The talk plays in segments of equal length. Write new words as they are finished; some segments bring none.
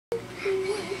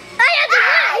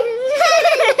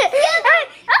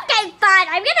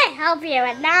help you,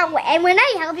 and when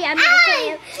I help you, I'm gonna kill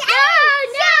you.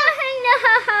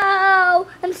 No!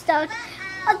 I'm stuck.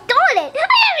 Oh, darn it!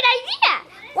 I have an idea.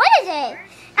 What is it?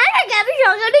 I'm gonna grab a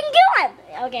shotgun and kill him.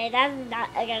 Okay, that's not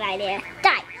a good idea.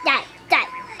 Die!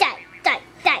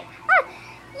 Oh,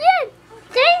 yeah.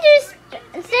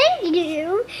 Thank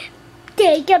you.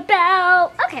 Take a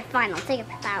bow. Okay, fine. I'll take a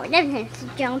bow. Never have to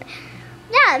jump.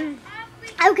 Yeah.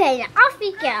 Okay, now off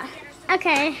we go.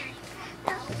 Okay.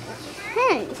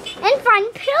 And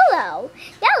find pillow.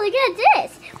 Yeah, look at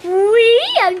this.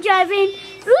 I'm driving.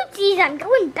 Oopsies, I'm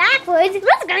going backwards.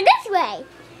 Let's go this way.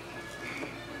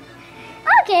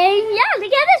 Okay, yeah,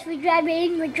 look at this. We're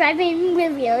really driving.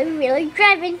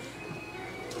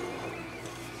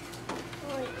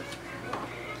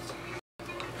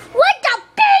 What the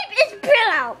beep is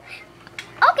pillow?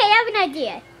 Okay, I have an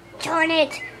idea. Darn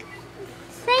it.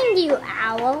 Thank you,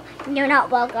 owl. You're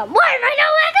not welcome. Why am I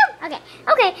not welcome?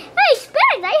 Okay. Hey,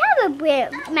 Spence, I have a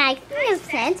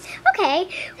magnificent. Okay,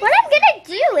 what I'm gonna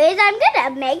do is I'm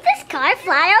gonna make this car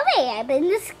fly away up in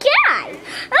the sky.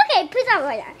 Okay, put that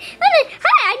right there.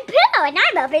 Hi, I'm Pillow, and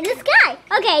I'm up in the sky.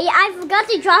 Okay, I forgot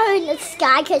to draw her in the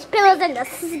sky because Pillow's in the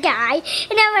sky.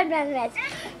 And now I'm done this.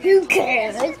 Who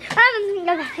cares?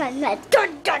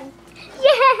 Dun.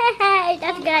 Yay!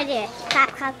 That's a good idea.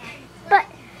 Clap. But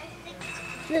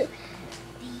the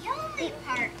only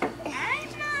part I'm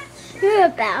not sure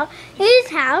about is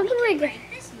how we get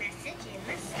this message in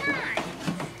the sky.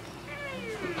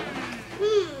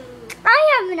 I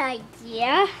have an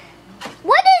idea.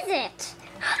 What is it?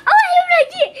 Oh, I have an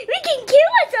idea. We can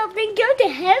kill ourselves and go to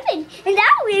heaven, and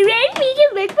that way we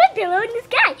can make my pillow in the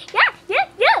sky. Yeah.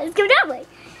 Let's go that way.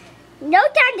 No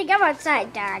time to go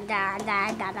outside. Da.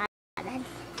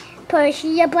 Push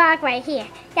your block right here.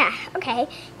 Yeah, okay.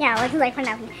 Yeah, let's like for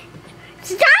nothing.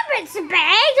 Stop it, Space!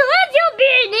 Let you be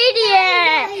an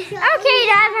idiot! Okay,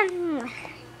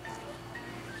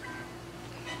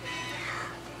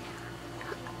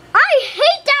 I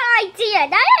hate that idea.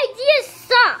 That idea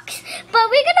sucks. But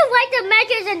we're gonna light the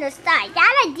matches in the sky.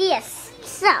 That idea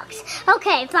sucks.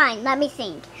 Okay, fine. Let me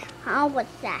think. Oh,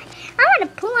 what's that? I want to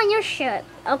pull on your shirt.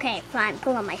 Okay, fine.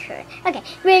 Pull on my shirt. Okay,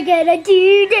 we're gonna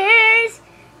do this.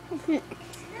 Isn't it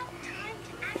time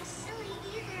to act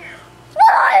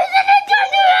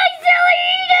silly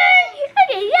either?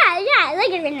 Okay, yeah,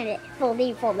 like a minute. Fold.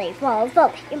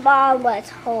 Ball was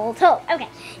hold. Okay,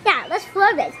 yeah, let's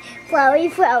flow this. Flowy.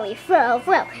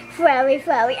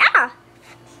 Ah!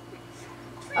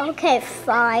 Okay,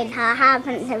 fine. I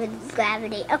haven't with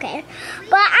gravity. Okay,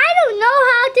 but I don't know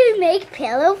how to make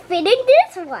Pillow fit in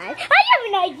this one. I have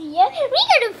an idea. We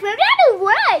gotta throw that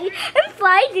away and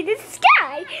fly to the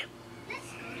sky.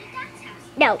 Let's go to Doc's house.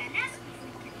 No. And ask if we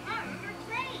can borrow her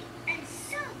plane. I'm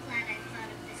so glad I thought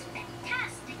of this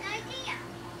fantastic idea.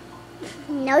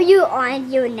 No, you aren't.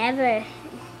 You never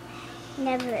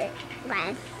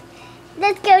ran.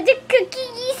 Let's go to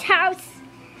Cookie's house.